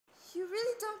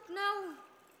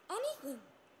anything,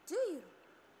 do you?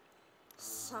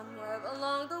 Somewhere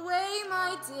along the way,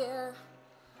 my dear,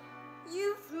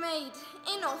 you've made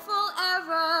an awful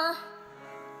error.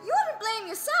 You ought to blame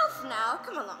yourself now.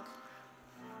 Come along.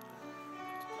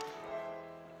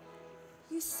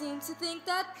 You seem to think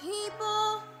that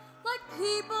people are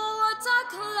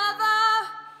clever.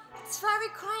 It's very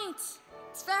quaint,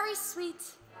 it's very sweet,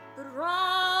 but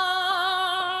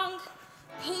wrong.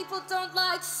 People don't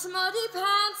like smutty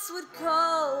pants would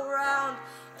go around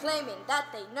claiming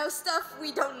that they know stuff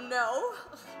we don't know.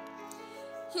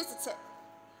 Here's a tip.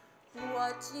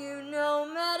 What you know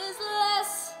matters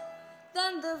less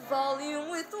than the volume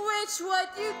with which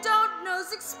what you don't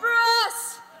know's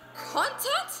express.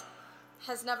 Content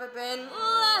has never been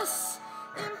less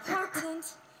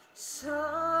important,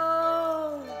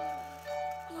 so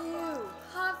you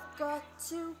have got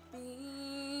to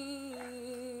be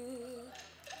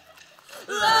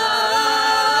loud.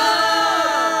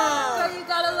 Girl, you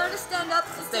gotta learn to stand up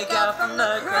and stick out from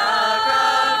the crowd.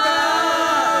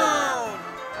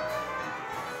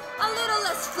 A little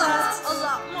less flat, a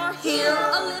lot more here.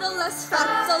 A little less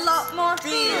fat, a lot more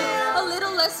fear. A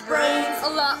little less brains, a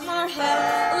lot more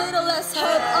hair. A little less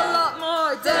head, a lot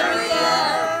more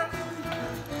derriere.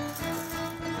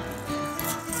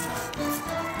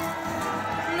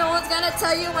 No one's gonna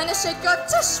tell you when to shake your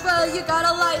tush. Well, you got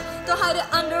a light, don't hide it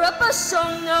under a bush.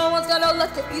 Oh, no one's gonna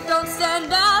look if you don't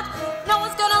stand out. No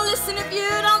one's gonna listen if you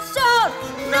don't shout.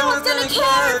 No one's gonna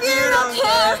care if you don't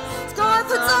care. Go and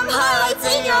put some highlights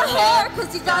in your hair,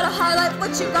 'cause you gotta highlight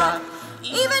what you got.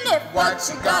 Even if what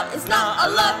you got is not a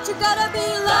lot, you gotta be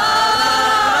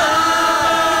loud.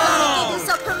 You gotta give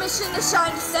yourself permission to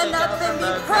shine, to stand up and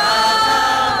be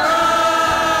proud.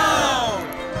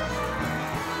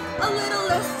 A little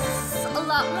less, a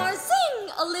lot more zing.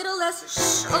 A little less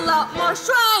shh, a lot more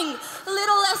shrine. A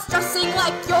little less dressing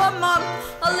like your mom.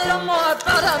 A little more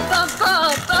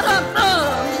ba-dum-bum-bum,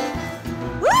 ba-dum-bum.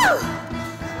 Woo!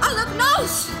 I look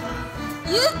nice.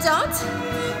 You don't.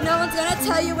 No one's gonna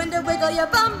tell you when to wiggle your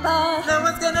bumba. No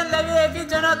one's gonna love you if you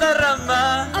turn out the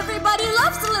rumba. Everybody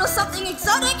loves a little something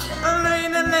exotic. A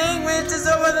Marina language is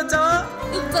over the top.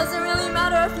 It doesn't really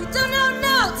matter if you don't know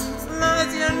notes. As long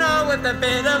as you know with a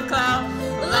bit of clout.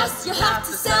 The less you have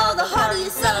to sell, the harder you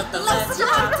sell it. The less you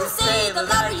have to say, the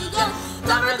louder you yell. The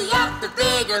dumber the act, the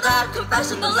bigger the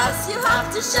confession. The less you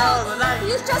have to show, the lighter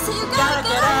you stress it. You gotta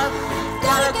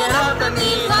get up and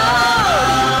be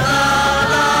loud.